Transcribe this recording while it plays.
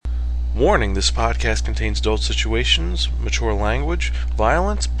Warning, this podcast contains adult situations, mature language,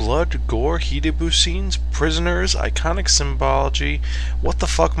 violence, blood, gore, heated scenes, prisoners, iconic symbology, what the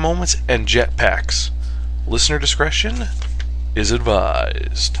fuck moments, and jetpacks. Listener discretion is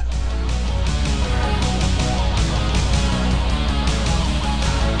advised.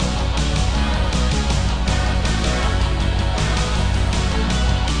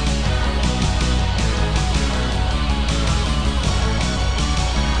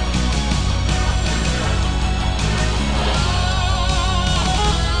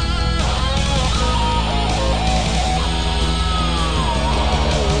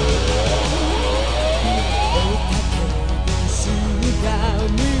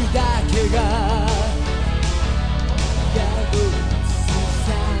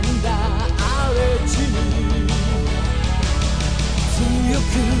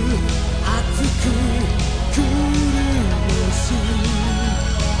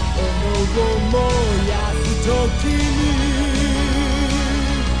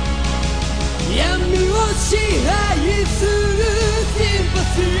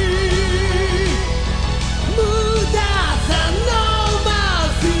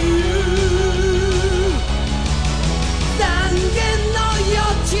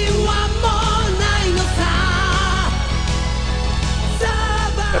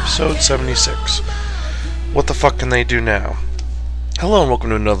 Episode 76. What the fuck can they do now? Hello and welcome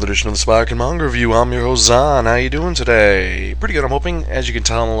to another edition of the Spirekin Manga Review. I'm your host Zan. How you doing today? Pretty good, I'm hoping. As you can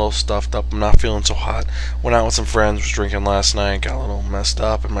tell, I'm a little stuffed up. I'm not feeling so hot. Went out with some friends, was drinking last night, got a little messed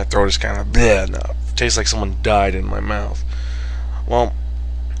up, and my throat is kind of bleh now. Tastes like someone died in my mouth. Well,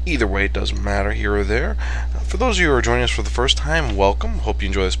 either way, it doesn't matter here or there. For those of you who are joining us for the first time, welcome. Hope you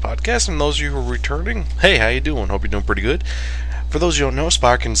enjoy this podcast. And those of you who are returning, hey, how you doing? Hope you're doing pretty good. For those who don't know,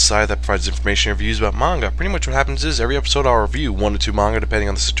 Spirekin is a site that provides information and reviews about manga. Pretty much what happens is every episode I'll review 1 to 2 manga depending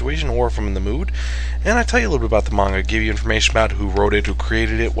on the situation or if I'm in the mood. And I tell you a little bit about the manga, give you information about who wrote it, who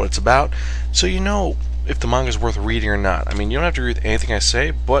created it, what it's about, so you know if the manga is worth reading or not. I mean, you don't have to agree with anything I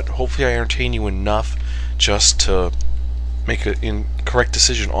say, but hopefully I entertain you enough just to make a correct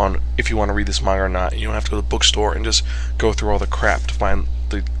decision on if you want to read this manga or not. You don't have to go to the bookstore and just go through all the crap to find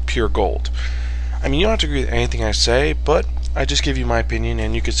the pure gold. I mean, you don't have to agree with anything I say, but I just give you my opinion,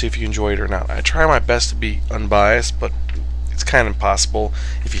 and you can see if you enjoy it or not. I try my best to be unbiased, but it's kind of impossible.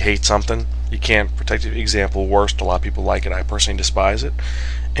 If you hate something, you can't protect it. Example, Worst. A lot of people like it. I personally despise it.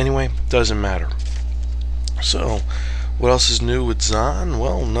 Anyway, doesn't matter. So, what else is new with Zan?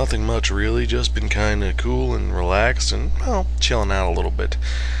 Well, nothing much really. Just been kind of cool and relaxed and, well, chilling out a little bit.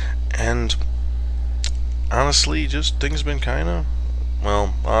 And, honestly, just things been kind of,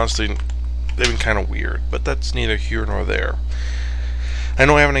 well, honestly, they've been kind of weird, but that's neither here nor there. I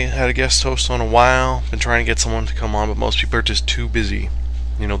know I haven't had a guest host on a while, been trying to get someone to come on, but most people are just too busy.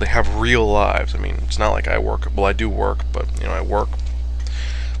 You know, they have real lives. I mean, it's not like I work. Well, I do work, but, you know, I work.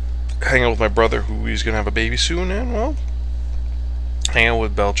 Hang out with my brother, who he's going to have a baby soon, and, well, hang out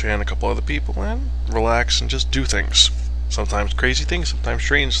with Belcha and a couple other people, and relax and just do things. Sometimes crazy things, sometimes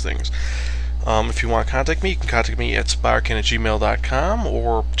strange things. If you want to contact me, you can contact me at spirekin@gmail.com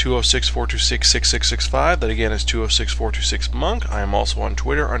or 206-426-6665. That again is 206-426-MONK. I am also on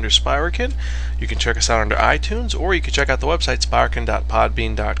Twitter under Spirekin. You can check us out under iTunes, or you can check out the website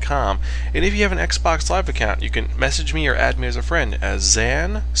spirekin.podbean.com. And if you have an Xbox Live account, you can message me or add me as a friend as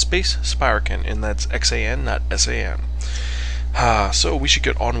Zan space Spirekin, and that's XAN, not SAN. So we should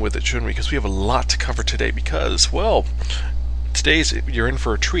get on with it, shouldn't we? Because we have a lot to cover today because, well, you're in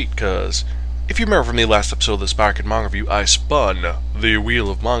for a treat, because if you remember from the last episode of the Spirekin Manga Review, I spun the wheel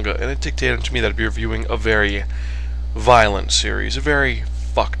of manga, and it dictated to me that I'd be reviewing a very violent series, a very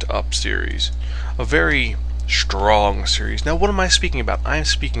fucked up series, a very strong series. Now, what am I speaking about? I am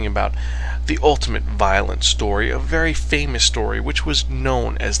speaking about the ultimate violent story, a very famous story, which was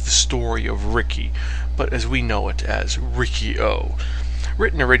known as the story of Riki, but as we know it as Riki-Oh.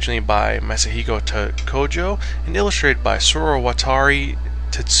 Written originally by Masahiko Kojo and illustrated by Sorowatari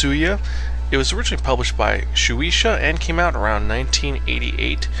Tetsuya. It was originally published by Shueisha and came out around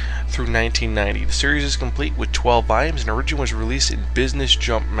 1988 through 1990. The series is complete with 12 volumes and originally was released in Business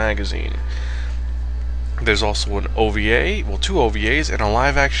Jump magazine. There's also an OVA, well, 2 OVAs, and a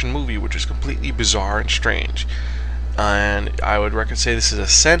live-action movie, which is completely bizarre and strange. And I would say this is a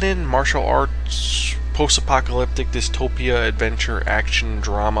seinen martial arts post-apocalyptic dystopia adventure action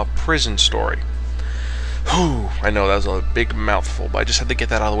drama prison story. Whew, I know that was a big mouthful, but I just had to get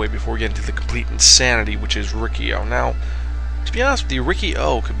that out of the way before we get into the complete insanity, which is Riki-Oh. Now, to be honest with you,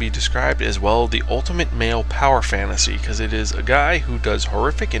 Riki-Oh could be described as, well, the ultimate male power fantasy, because it is a guy who does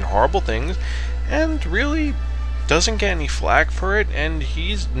horrific and horrible things, and really doesn't get any flack for it, and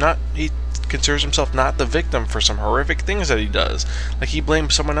he considers himself not the victim for some horrific things that he does. Like, he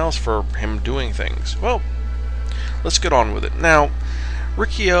blames someone else for him doing things. Well, let's get on with it. Now,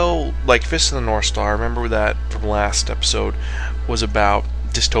 Riki-Oh, like Fist of the North Star, remember that from last episode, was about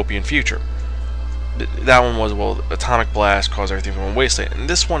dystopian future. That one was, well, atomic blast caused everything from a wasteland. And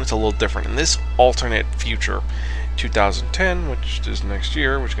this one, it's a little different. In this alternate future, 2010, which is next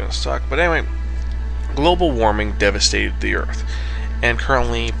year, which is going to suck. But anyway, global warming devastated the Earth. And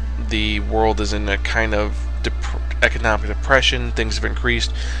currently, the world is in a kind of economic depression. Things have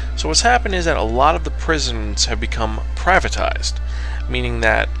increased. So what's happened is that a lot of the prisons have become privatized. Meaning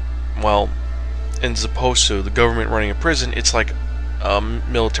that, well, as opposed to the government running a prison, it's like a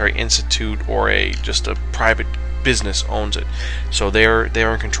military institute or just a private business owns it. So they're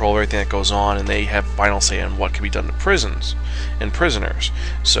in control of everything that goes on, and they have final say on what can be done to prisons and prisoners.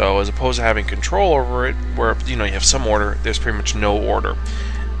 So as opposed to having control over it, where you have some order, there's pretty much no order.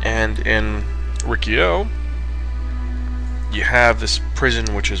 And in Riki-Oh, you have this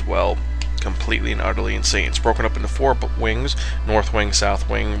prison which is, well, completely and utterly insane. It's broken up into 4 wings: North Wing, South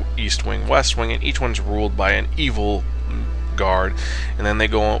Wing, East Wing, West Wing, and each one's ruled by an evil guard. And then they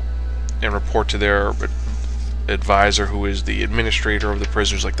go and report to their advisor, who is the administrator of the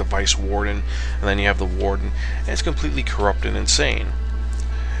prisoners, like the vice warden, and then you have the warden, and it's completely corrupt and insane.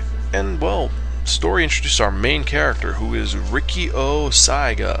 And, well, story introduces our main character, who is Riki-Oh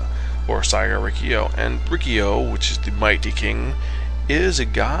Saiga, or Saiga Riki-Oh. And Riki-Oh, which is the Mighty King, is a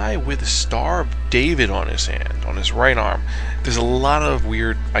guy with a Star of David on his hand, on his right arm. There's a lot of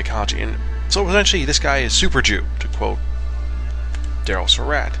weird iconography, and so essentially this guy is Super Jew, to quote Daryl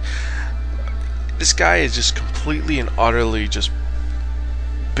Surratt. This guy is just completely and utterly just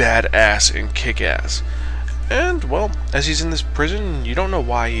badass and kick-ass. And, well, as he's in this prison, you don't know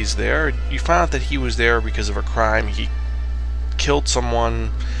why he's there. You find out that he was there because of a crime. He killed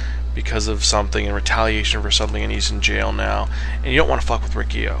someone because of something, in retaliation for something, and he's in jail now. And you don't want to fuck with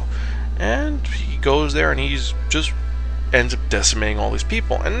Riki-Oh. And he goes there, and he's just ends up decimating all these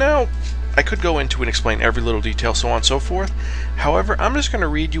people. And now, I could go into and explain every little detail, so on and so forth. However, I'm just going to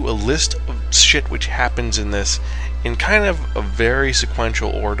read you a list of shit which happens in this in kind of a very sequential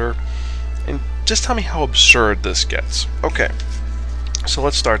order, and just tell me how absurd this gets. Okay, so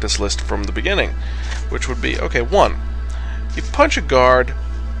let's start this list from the beginning, which would be, okay, 1. You punch a guard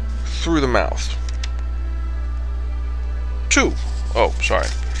through the mouth. 2. Oh, sorry,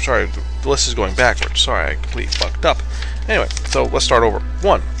 the list is going backwards. Sorry, I completely fucked up. Anyway, so let's start over.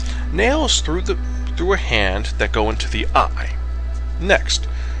 1. Nails through a hand that go into the eye. Next,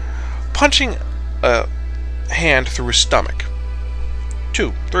 punching a hand through his stomach.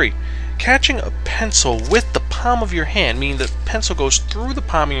 2. 3. Catching a pencil with the palm of your hand, meaning the pencil goes through the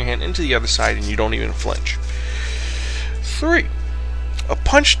palm of your hand into the other side and you don't even flinch. 3. A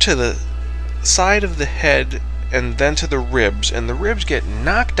punch to the side of the head and then to the ribs, and the ribs get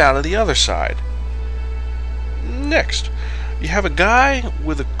knocked out of the other side. Next, you have a guy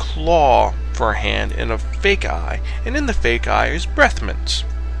with a claw for a hand and a fake eye, and in the fake eye is breath mints.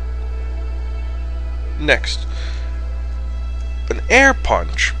 Next, an air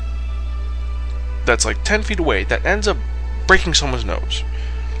punch that's like 10 feet away that ends up breaking someone's nose.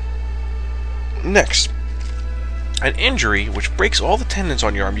 Next, an injury which breaks all the tendons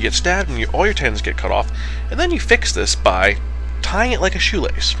on your arm. You get stabbed and all your tendons get cut off, and then you fix this by tying it like a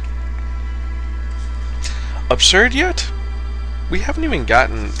shoelace. Absurd yet? We haven't even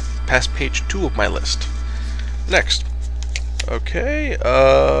gotten past page 2 of my list. Next. Okay,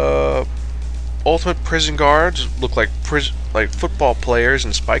 ultimate prison guards look like football players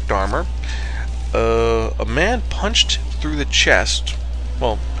in spiked armor. A man punched through the chest.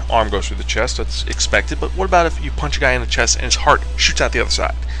 Well, arm goes through the chest, that's expected, but what about if you punch a guy in the chest and his heart shoots out the other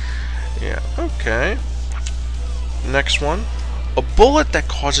side? Yeah, okay. Next one. A bullet that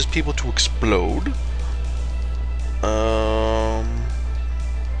causes people to explode.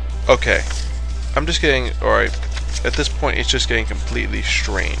 Okay. I'm just getting... Alright. At this point, it's just getting completely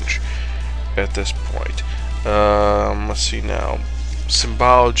strange. At this point. Let's see now.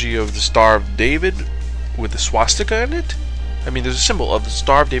 Symbology of the Star of David with the swastika in it? I mean, there's a symbol of the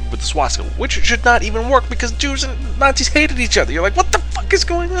Star of David with the swastika, which should not even work because Jews and Nazis hated each other. You're like, what the fuck is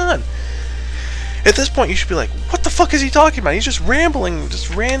going on? At this point, you should be like, what the fuck is he talking about? He's just rambling,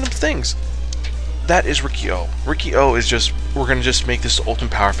 just random things. That is Riki-Oh. Riki-Oh is just, we're going to just make this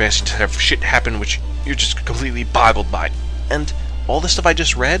ultimate power fantasy to have shit happen which you're just completely boggled by. And all the stuff I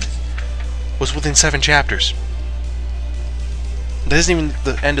just read was within 7 chapters. That isn't even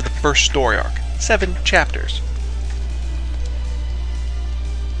the end of the first story arc. 7 chapters.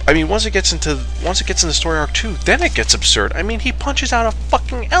 I mean, once it gets into story arc 2, then it gets absurd. I mean, he punches out a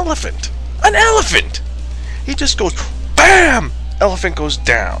fucking elephant. An elephant! He just goes, BAM! Elephant goes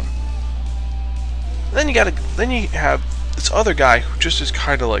down. Then you have this other guy who just is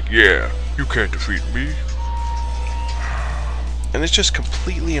kind of like, yeah, you can't defeat me. And it's just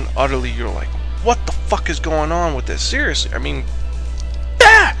completely and utterly, you're like, what the fuck is going on with this? Seriously, I mean,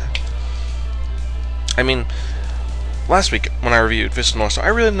 ah! I mean, last week when I reviewed Fist of North Star, I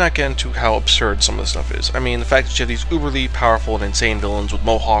really did not get into how absurd some of the stuff is. I mean, the fact that you have these uberly powerful and insane villains with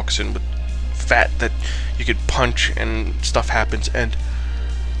mohawks and with fat that you could punch and stuff happens, and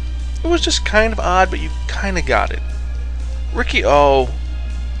it was just kind of odd, but you kind of got it. Riki-Oh,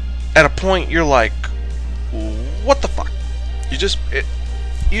 at a point you're like, what the fuck?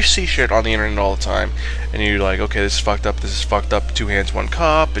 You see shit on the internet all the time, and you're like, okay, this is fucked up, 2 hands, 1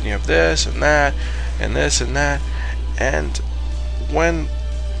 cup, and you have this and that, and this and that, and when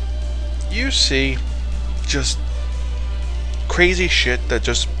you see just crazy shit that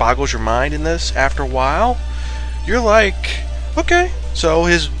just boggles your mind in this after a while, you're like, okay, so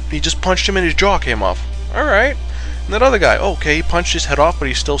he just punched him and his jaw came off. Alright. And that other guy, okay, he punched his head off, but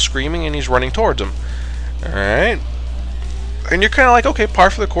he's still screaming and he's running towards him. Alright. And you're kind of like, okay, par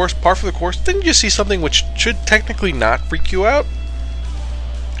for the course. Then you see something which should technically not freak you out.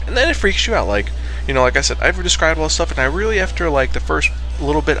 And then it freaks you out. Like, you know, like I said, I've described all this stuff, and I really, after like the first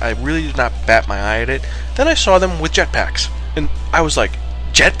little bit, I really did not bat my eye at it. Then I saw them with jetpacks. And I was like,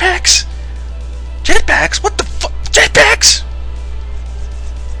 jetpacks? Jetpacks? What the fuck? Jetpacks?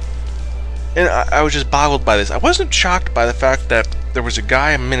 And I was just boggled by this. I wasn't shocked by the fact that there was a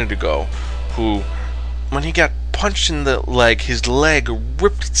guy a minute ago who, when he got punched in the leg, his leg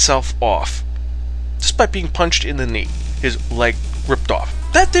ripped itself off. Just by being punched in the knee, his leg ripped off.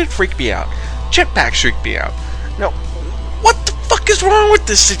 That did freak me out. Jetpacks freaked me out. Now, what the fuck is wrong with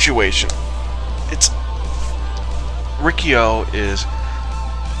this situation? Riki-Oh is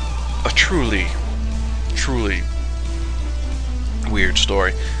a truly weird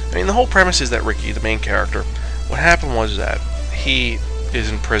story. I mean, the whole premise is that Ricky, the main character, what happened was that he is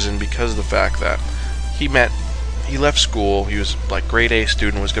in prison because of the fact that he left school, he was like grade A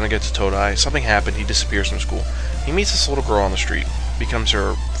student, was going to get to Todai, something happened, he disappears from school. He meets this little girl on the street, becomes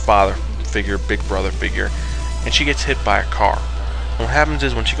her father figure, big brother figure, and she gets hit by a car. And what happens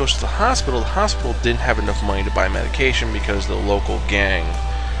is when she goes to the hospital didn't have enough money to buy medication because the local gang,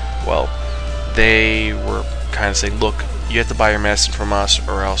 well, they were kind of saying, look, you have to buy your medicine from us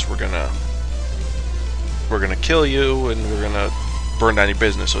or else we're gonna kill you and we're gonna burn down your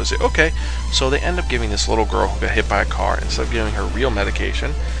business. So they say, okay. So they end up giving this little girl who got hit by a car, instead of giving her real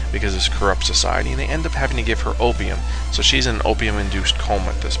medication because it's corrupt society, they end up having to give her opium. So she's in an opium-induced coma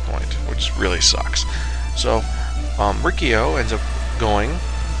at this point, which really sucks. So Riki-Oh ends up going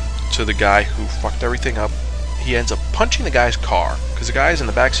to the guy who fucked everything up. He ends up punching the guy's car because the guy's in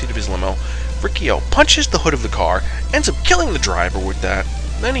the backseat of his limo. Riki-Oh punches the hood of the car, ends up killing the driver with that.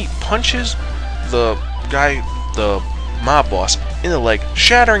 Then he punches the guy, the mob boss, in the leg,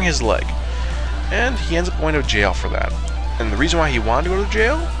 shattering his leg. And he ends up going to jail for that. And the reason why he wanted to go to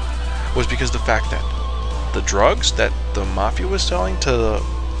jail was because the fact that the drugs that the mafia was selling to the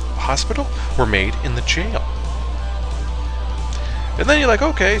hospital were made in the jail. And then you're like,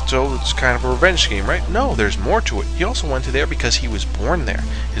 okay, so it's kind of a revenge scheme, right? No, there's more to it. He also went to there because he was born there.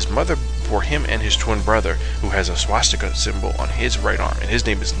 His mother bore him and his twin brother, who has a swastika symbol on his right arm, and his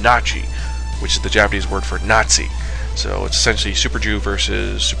name is Nachi, which is the Japanese word for Nazi. So it's essentially Super Jew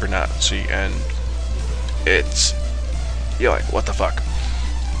versus Super Nazi, and you're like, what the fuck?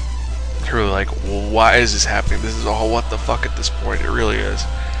 You're really like, well, why is this happening? This is all what the fuck at this point. It really is.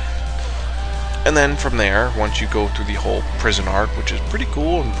 And then from there, once you go through the whole prison arc, which is pretty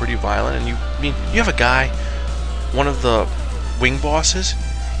cool and pretty violent, and you have a guy, one of the wing bosses,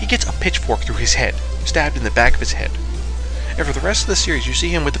 he gets a pitchfork through his head, stabbed in the back of his head. And for the rest of the series, you see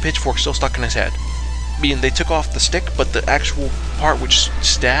him with the pitchfork still stuck in his head. Meaning they took off the stick, but the actual part which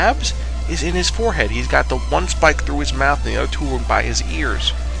stabs is in his forehead. He's got the one spike through his mouth and the other 2 are by his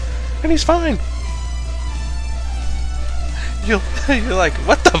ears. And he's fine. You're like,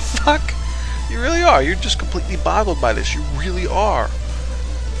 what the fuck? You really are. You're just completely boggled by this. You really are.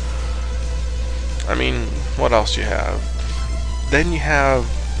 I mean, what else you have? Then you have,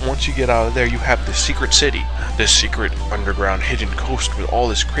 once you get out of there, you have the secret city. This secret underground hidden coast with all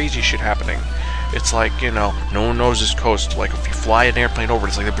this crazy shit happening. It's like, you know, no one knows this coast. Like, if you fly an airplane over it,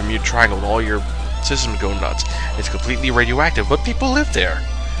 it's like the Bermuda Triangle and all your systems go nuts. It's completely radioactive, but people live there.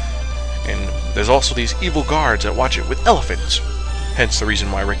 And there's also these evil guards that watch it with elephants. Hence the reason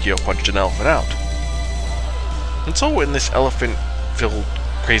why Riki-Oh punched an elephant out. And so in this elephant-filled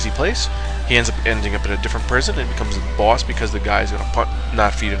crazy place. He ends up ending up in a different prison and becomes the boss because the guy's gonna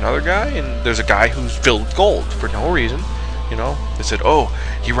not feed another guy, and there's a guy who's filled with gold for no reason. You know, they said, oh,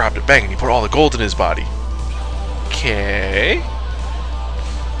 he robbed a bank and he put all the gold in his body. Okay.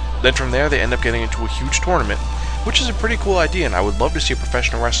 Then from there, they end up getting into a huge tournament, which is a pretty cool idea, and I would love to see a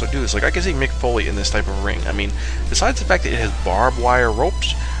professional wrestler do this. Like, I can see Mick Foley in this type of ring. I mean, besides the fact that it has barbed wire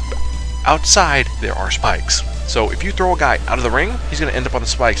ropes, outside there are spikes. So if you throw a guy out of the ring, he's going to end up on the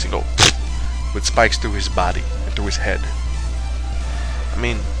spikes and go with spikes through his body and through his head. I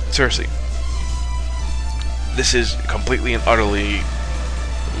mean, seriously. This is completely and utterly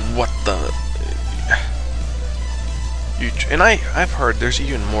what the... And I've heard there's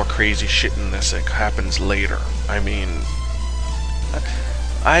even more crazy shit in this that happens later. I mean,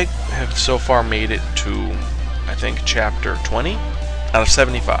 I have so far made it to, I think, chapter 20 out of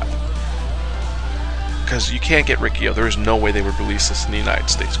 75. Because you can't get Riki-Oh. There is no way they would release this in the United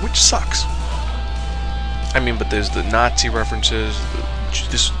States, which sucks. I mean, but there's the Nazi references.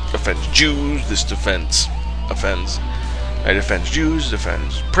 This offends Jews. This offends Jews.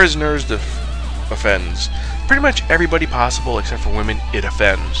 Defends prisoners. Offends pretty much everybody possible except for women. It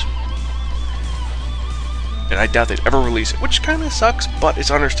offends. And I doubt they'd ever release it, which kind of sucks, but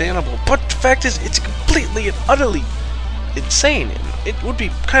it's understandable. But the fact is, it's completely and utterly insane. It would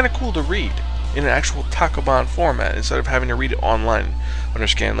be kind of cool to read in an actual Takoban format instead of having to read it online under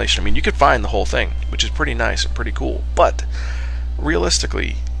scanlation. I mean, you could find the whole thing, which is pretty nice and pretty cool. But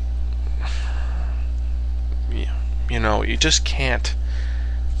realistically, you know, you just can't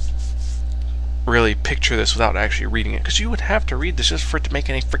really picture this without actually reading it, because you would have to read this just for it to make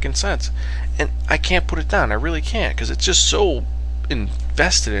any freaking sense. And I can't put it down. I really can't, because it's just so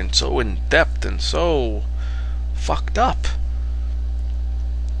invested and so in depth and so fucked up.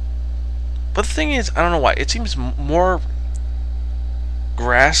 But the thing is, I don't know why, it seems more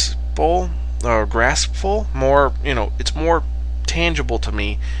graspful, more, you know, it's more tangible to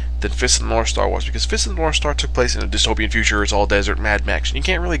me than Fist of the North Star was, because Fist of the North Star took place in a dystopian future. It's all desert, Mad Max, and you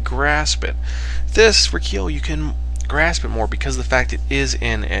can't really grasp it. This, Riki-Oh, you can grasp it more because of the fact it is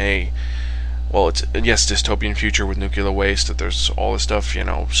in a, well, it's, yes, dystopian future with nuclear waste, that there's all this stuff, you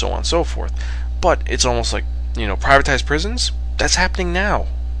know, so on and so forth. But it's almost like, you know, privatized prisons, that's happening now.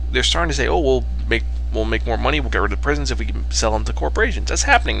 They're starting to say, oh, we'll make more money, we'll get rid of prisons if we can sell them to corporations. That's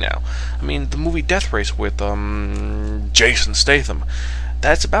happening now. I mean, the movie Death Race with Jason Statham,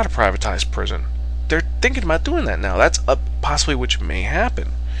 that's about a privatized prison. They're thinking about doing that now. That's possibly which may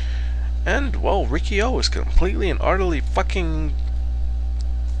happen. And, well, Riki-Oh is completely and utterly fucking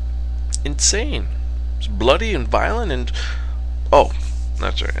insane. It's bloody and violent and... Oh,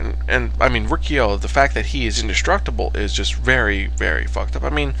 that's right. And I mean, Riki-Oh, the fact that he is indestructible is just very, very fucked up. I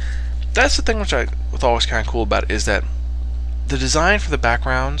mean, that's the thing which I thought was kind of cool about it, is that the design for the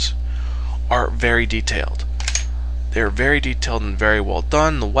backgrounds are very detailed. They're very detailed and very well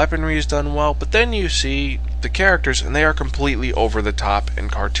done. The weaponry is done well, but then you see the characters, and they are completely over the top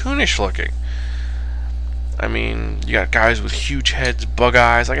and cartoonish looking. I mean, you got guys with huge heads, bug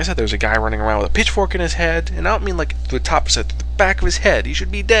eyes. Like I said, there's a guy running around with a pitchfork in his head, and I don't mean like the top set, to the back of his head. He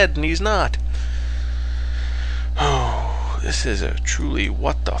should be dead, and he's not. Oh, this is a truly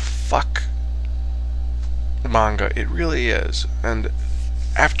what the fuck manga. It really is. And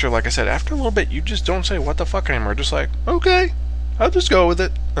after, like I said, after a little bit, you just don't say what the fuck anymore. Just like, okay, I'll just go with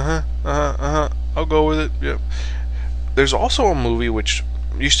it. I'll go with it. Yep. There's also a movie which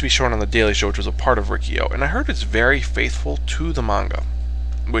used to be shown on The Daily Show, which was a part of Riki-Oh, and I heard it's very faithful to the manga,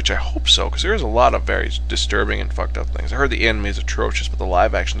 which I hope so, because there's a lot of very disturbing and fucked up things. I heard the anime is atrocious, but the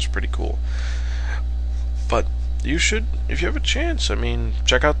live action is pretty cool. But you should, if you have a chance, I mean,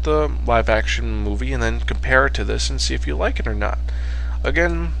 check out the live action movie and then compare it to this and see if you like it or not.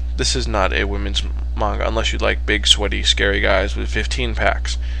 Again, this is not a women's manga, unless you like big, sweaty, scary guys with 15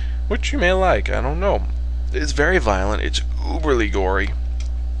 packs, which you may like, I don't know. It's very violent, it's uberly gory.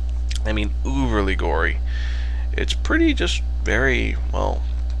 I mean, uberly gory. It's pretty just very, well,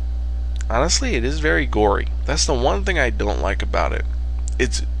 honestly, it is very gory. That's the one thing I don't like about it.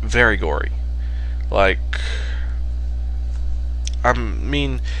 It's very gory. Like, I'm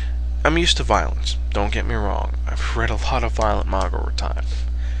used to violence. Don't get me wrong. I've read a lot of violent manga over time.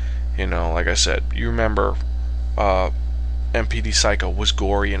 You know, like I said, you remember MPD Psycho was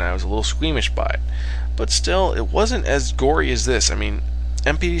gory and I was a little squeamish by it. But still, it wasn't as gory as this. I mean,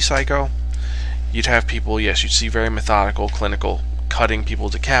 MPD Psycho, you'd have people, yes, you'd see very methodical, clinical, cutting people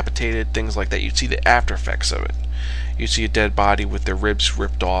decapitated, things like that. You'd see the after effects of it. You'd see a dead body with their ribs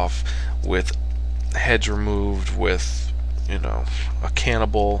ripped off, with heads removed, with, you know, a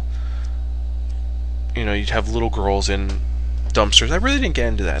cannibal. You know, you'd have little girls in dumpsters. I really didn't get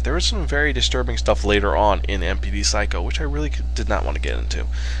into that. There was some very disturbing stuff later on in MPD Psycho, which I really did not want to get into,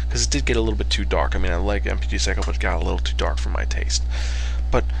 because it did get a little bit too dark. I mean, I like MPD Psycho, but it got a little too dark for my taste.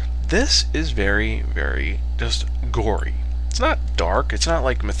 But this is very, very just gory. It's not dark. It's not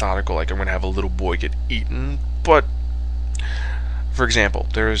like methodical, like I'm going to have a little boy get eaten. But, for example,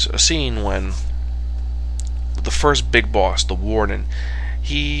 there's a scene when the first big boss, the warden,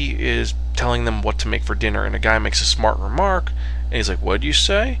 he is telling them what to make for dinner, and a guy makes a smart remark, and he's like, "What'd you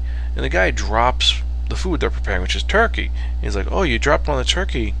say?" And the guy drops the food they're preparing, which is turkey. And he's like, "Oh, you dropped one of the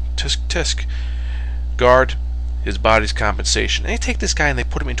turkey. Tisk tisk. Guard his body's compensation." And they take this guy and they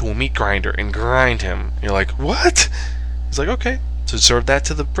put him into a meat grinder and grind him. And you're like, what? He's like, "Okay, so serve that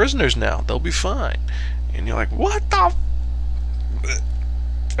to the prisoners now. They'll be fine." And you're like, what the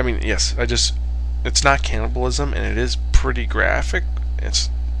I mean, yes, it's not cannibalism, and it is pretty graphic. It's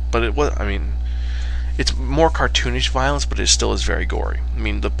more cartoonish violence, but it still is very gory. I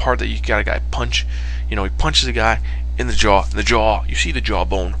mean, the part that you got a guy punch, he punches a guy in the jaw, you see the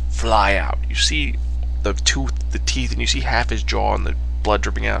jawbone fly out. You see the teeth, and you see half his jaw and the blood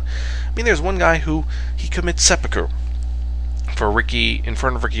dripping out. I mean, there's one guy who, he commits seppuku for Ricky, in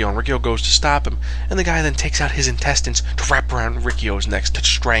front of Riccio, and Riccio goes to stop him, and the guy then takes out his intestines to wrap around Riccio's neck to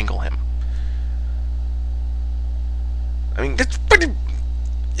strangle him. I mean, that's pretty...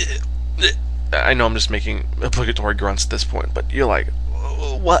 I know I'm just making obligatory grunts at this point, but you're like,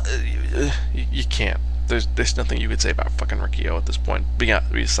 what? You can't. There's nothing you could say about fucking Riccio at this point,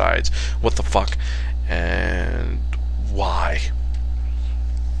 besides what the fuck and why.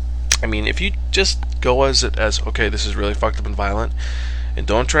 I mean, if you just go as okay, this is really fucked up and violent, and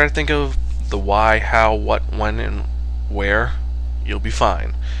don't try to think of the why, how, what, when, and where, you'll be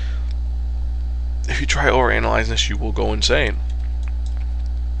fine. If you try overanalyzing this, you will go insane.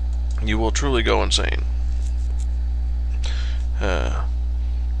 You will truly go insane.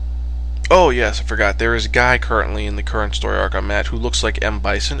 Oh yes, I forgot. There is a guy currently in the current story arc I'm at who looks like M.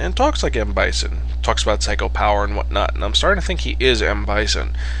 Bison and talks like M. Bison. Talks about psycho power and whatnot, and I'm starting to think he is M.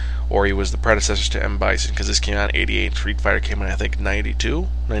 Bison. Or he was the predecessor to M. Bison, because this came out in 88, Street Fighter came out, I think, 92?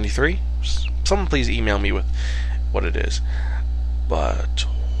 93? Someone please email me with what it is. But,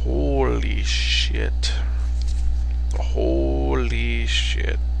 holy shit. Holy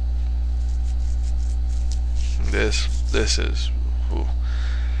shit. This is... Ooh.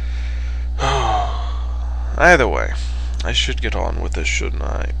 Either way, I should get on with this, shouldn't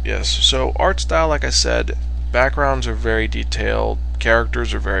I? Yes, so art style, like I said, backgrounds are very detailed,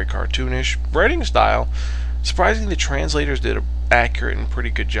 characters are very cartoonish. Writing style, surprisingly, the translators did an accurate and pretty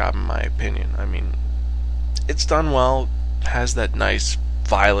good job in my opinion. I mean, it's done well, has that nice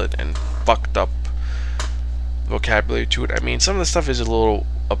violent and fucked up vocabulary to it. I mean, some of the stuff is a little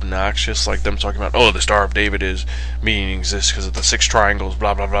obnoxious, like them talking about, oh, the Star of David is meanings this because of the 6 triangles,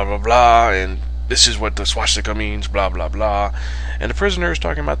 blah blah blah blah blah, and this is what the swastika means, blah blah blah, and the prisoner is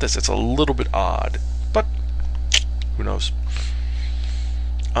talking about this. It's a little bit odd, but who knows.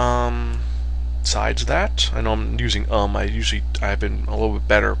 Besides that, I know I'm using I've been a little bit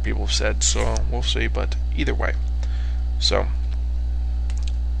better, people have said, so we'll see, but either way. So,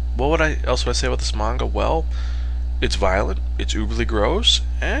 what else would I say about this manga? Well, it's violent, it's uberly gross,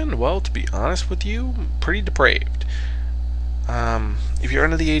 and, well, to be honest with you, pretty depraved. If you're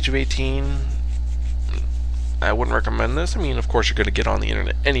under the age of 18, I wouldn't recommend this. I mean, of course, you're going to get on the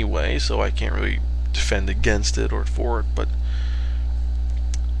internet anyway, so I can't really defend against it or for it, but,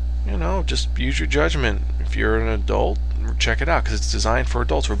 just use your judgment. If you're an adult, check it out, because it's designed for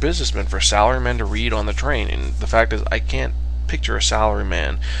adults, for businessmen, for salarymen to read on the train, and the fact is, I can't picture a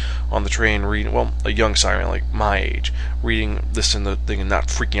salaryman on the train reading, well, a young salaryman like my age, reading this and the thing and not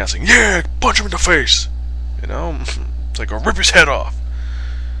freaking out saying, yeah, punch him in the face, it's like, or rip his head off.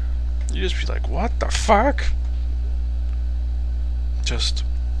 You just be like, what the fuck? Just,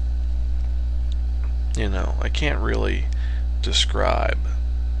 I can't really describe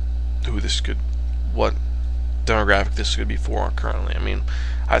what demographic this could be for currently. I mean,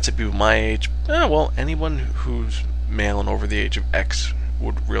 I'd say people my age, anyone who's male and over the age of X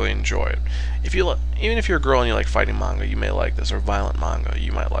would really enjoy it. Even if you're a girl and you like fighting manga, you may like this, or violent manga,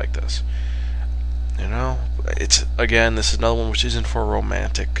 you might like this. It's, again, this is another one which isn't for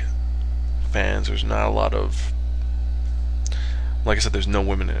romantic fans. There's not a lot of, like I said, there's no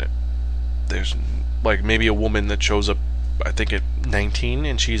women in it. There's, like, maybe a woman that shows up, I think, at 19,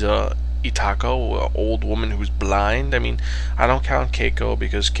 and she's a Itako, an old woman who's blind. I mean, I don't count Keiko,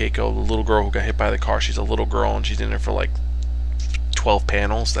 because Keiko, the little girl who got hit by the car, she's a little girl, and she's in there for, like, 12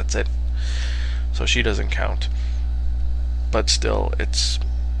 panels, that's it. So she doesn't count. But still, it's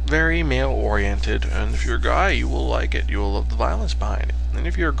very male-oriented, and if you're a guy, you will like it. You will love the violence behind it. And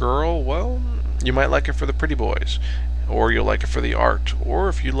if you're a girl, well, you might like it for the pretty boys, or you'll like it for the art, or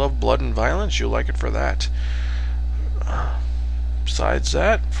if you love blood and violence, you'll like it for that. Besides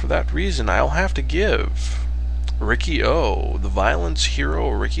that, for that reason, I'll have to give Riki-Oh, the violence hero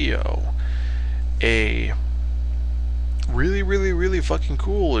Riki-Oh, a really, really, really fucking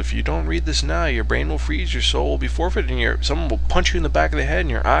cool. If you don't read this now, your brain will freeze, your soul will be forfeited, and someone will punch you in the back of the head, and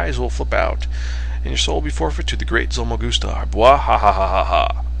your eyes will flip out, and your soul will be forfeited to the great Zolmagustar. Bwah ha ha ha ha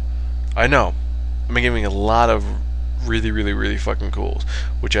ha. I know, I'm giving a lot of really, really, really fucking cools,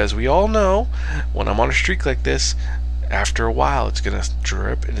 which, as we all know, when I'm on a streak like this, after a while, it's gonna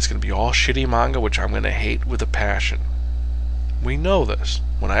drip, and it's gonna be all shitty manga, which I'm gonna hate with a passion. We know this.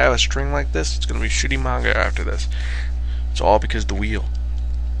 When I have a string like this, it's gonna be shitty manga after this. It's all because of the wheel.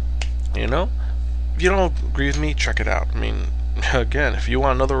 You know? If you don't agree with me, check it out. I mean, again, if you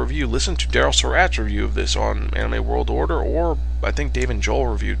want another review, listen to Daryl Surratt's review of this on Anime World Order, or I think Dave and Joel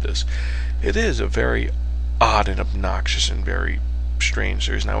reviewed this. It is a very odd and obnoxious and very strange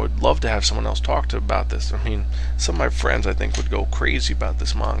series, and I would love to have someone else talk to about this. I mean, some of my friends, I think, would go crazy about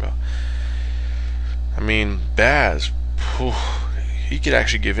this manga. I mean, Baz, he could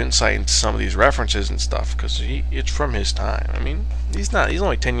actually give insight into some of these references and stuff, because it's from his time. I mean, he's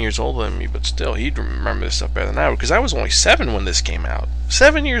only 10 years older than me, but still, he'd remember this stuff better than I would, because I was only 7 when this came out.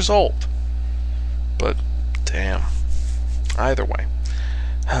 7 years old. But, damn. Either way.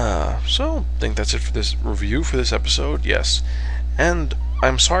 So, I think that's it for this review for this episode. Yes. And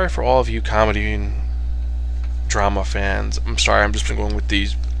I'm sorry for all of you comedy and drama fans. I'm sorry, I'm just been going with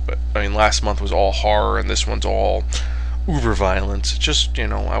these. But, I mean, last month was all horror, and this one's all uber violence. It's just, you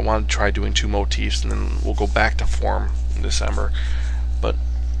know, I wanted to try doing 2 motifs, and then we'll go back to form in December. But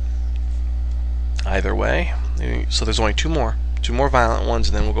either way, so there's only 2 more violent ones,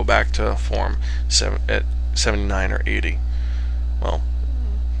 and then we'll go back to form at 79 or 80. Well,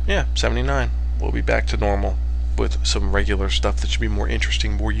 yeah, 79. We'll be back to normal with some regular stuff that should be more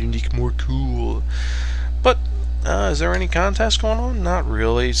interesting, more unique, more cool. But is there any contest going on? Not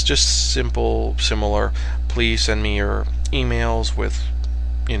really. It's just simple, similar. Please send me your emails with,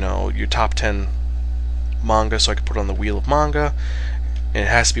 you know, your top 10 manga so I can put it on the wheel of manga. And it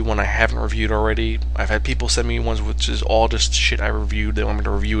has to be one I haven't reviewed already. I've had people send me ones which is all just shit I reviewed. They want me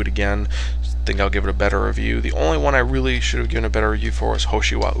to review it again. Think I'll give it a better review. The only one I really should have given a better review for was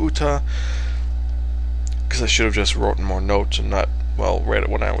Hoshiwa Uta, because I should have just written more notes and not, well, read it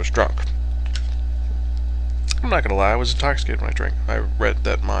when I was drunk. I'm not gonna lie, I was intoxicated when I read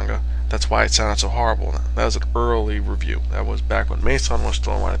that manga. That's why it sounded so horrible. That was an early review. That was back when Mason was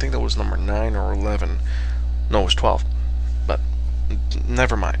still on. I think that was number 9 or 11. No, it was 12. But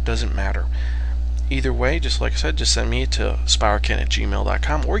never mind, doesn't matter. Either way, just like I said, just send me to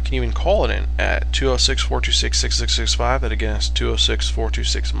spiralken@gmail.com, or you can even call it in at 206-426-6665. That again is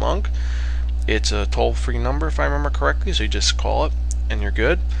 206-426-MONK. It's a toll-free number, if I remember correctly, so you just call it, and you're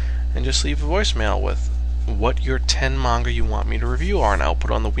good. And just leave a voicemail with what your 10 manga you want me to review are, and I'll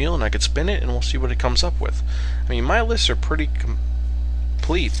put it on the wheel, and I could spin it, and we'll see what it comes up with. I mean, my lists are pretty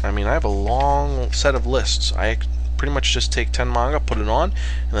complete. I mean, I have a long set of lists. I pretty much just take 10 manga, put it on,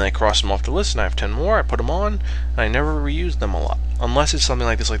 and then I cross them off the list, and I have 10 more, I put them on, and I never reuse them a lot. Unless it's something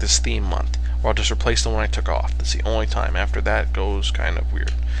like this theme month, or I'll just replace the one I took off. That's the only time. After that, it goes kind of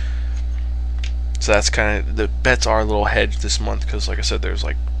weird. So that's kind of, the bets are a little hedged this month, because like I said, there's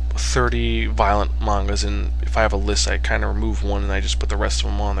like 30 violent mangas, and if I have a list, I kind of remove one, and I just put the rest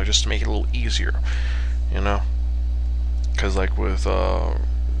of them on there, just to make it a little easier, you know? Because like with,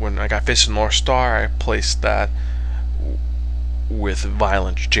 when I got Fist of the North Star, I placed that with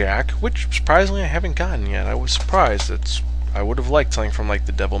Violent Jack, which surprisingly I haven't gotten yet. I was surprised. I would have liked something from like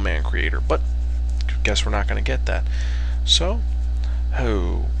the Devilman creator, but guess we're not going to get that. So,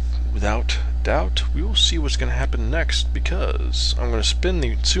 without doubt, we will see what's going to happen next, because I'm going to spin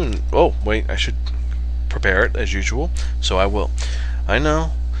the soon. Oh wait, I should prepare it as usual, so I will. I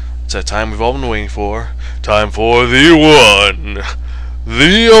know it's that time we've all been waiting for. Time for the one,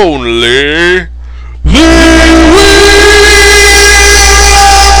 the only,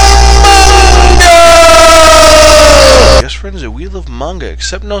 Yes, friends, a wheel of manga,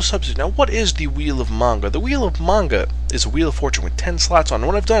 except no substitute. Now, what is the wheel of manga? The wheel of manga is a wheel of fortune with 10 slots on. And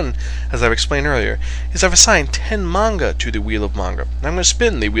what I've done, as I've explained earlier, is I've assigned 10 manga to the wheel of manga. And I'm going to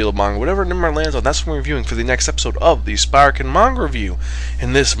spin the wheel of manga. Whatever number it lands on, that's what we're reviewing for the next episode of the Spiraken Manga Review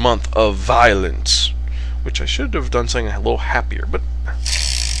in this month of violence. Which I should have done something a little happier, but...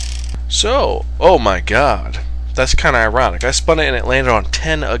 So, oh my god. That's kind of ironic. I spun it and it landed on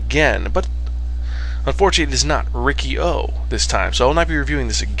 10 again, but... Unfortunately, it is not Ricky O this time, so I will not be reviewing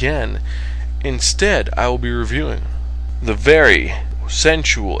this again. Instead, I will be reviewing the very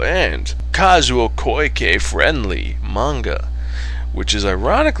sensual and Kazuo Koike friendly manga, which is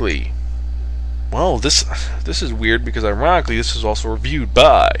ironically, well, this is weird because ironically this is also reviewed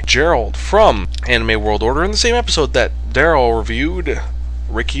by Gerald from Anime World Order in the same episode that Daryl reviewed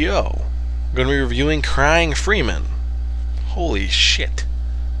Ricky O. I'm going to be reviewing Crying Freeman. Holy shit.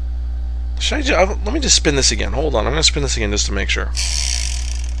 Let me just spin this again. Hold on, I'm going to spin this again just to make sure.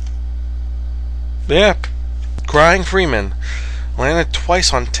 Yep. Crying Freeman. Landed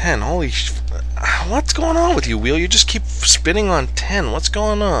twice on 10. What's going on with you, wheel? You just keep spinning on 10. What's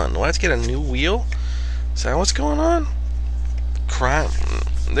going on? Do I have to get a new wheel? Is that what's going on?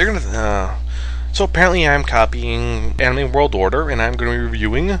 They're gonna. So apparently I'm copying Anime World Order, and I'm going to be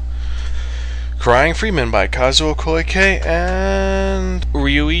reviewing Crying Freeman by Kazuo Koike and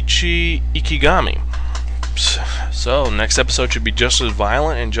Ryuichi Ikigami. So, next episode should be just as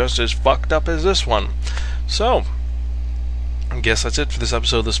violent and just as fucked up as this one. So, I guess that's it for this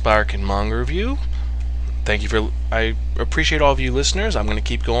episode of the Spirekin Manga Review. I appreciate all of you listeners. I'm going to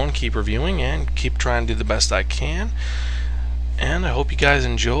keep going, keep reviewing, and keep trying to do the best I can. And I hope you guys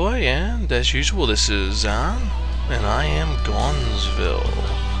enjoy, and as usual, this is Zan, and I am Gonzville.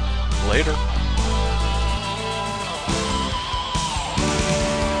 Later.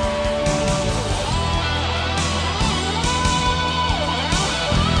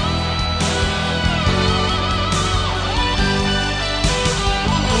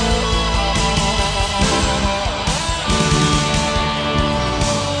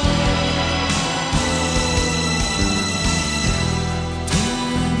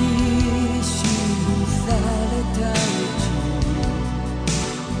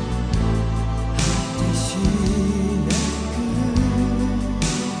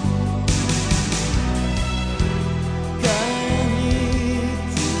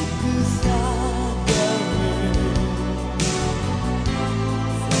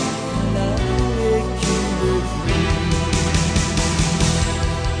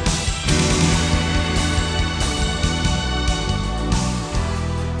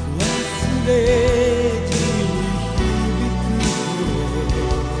 Day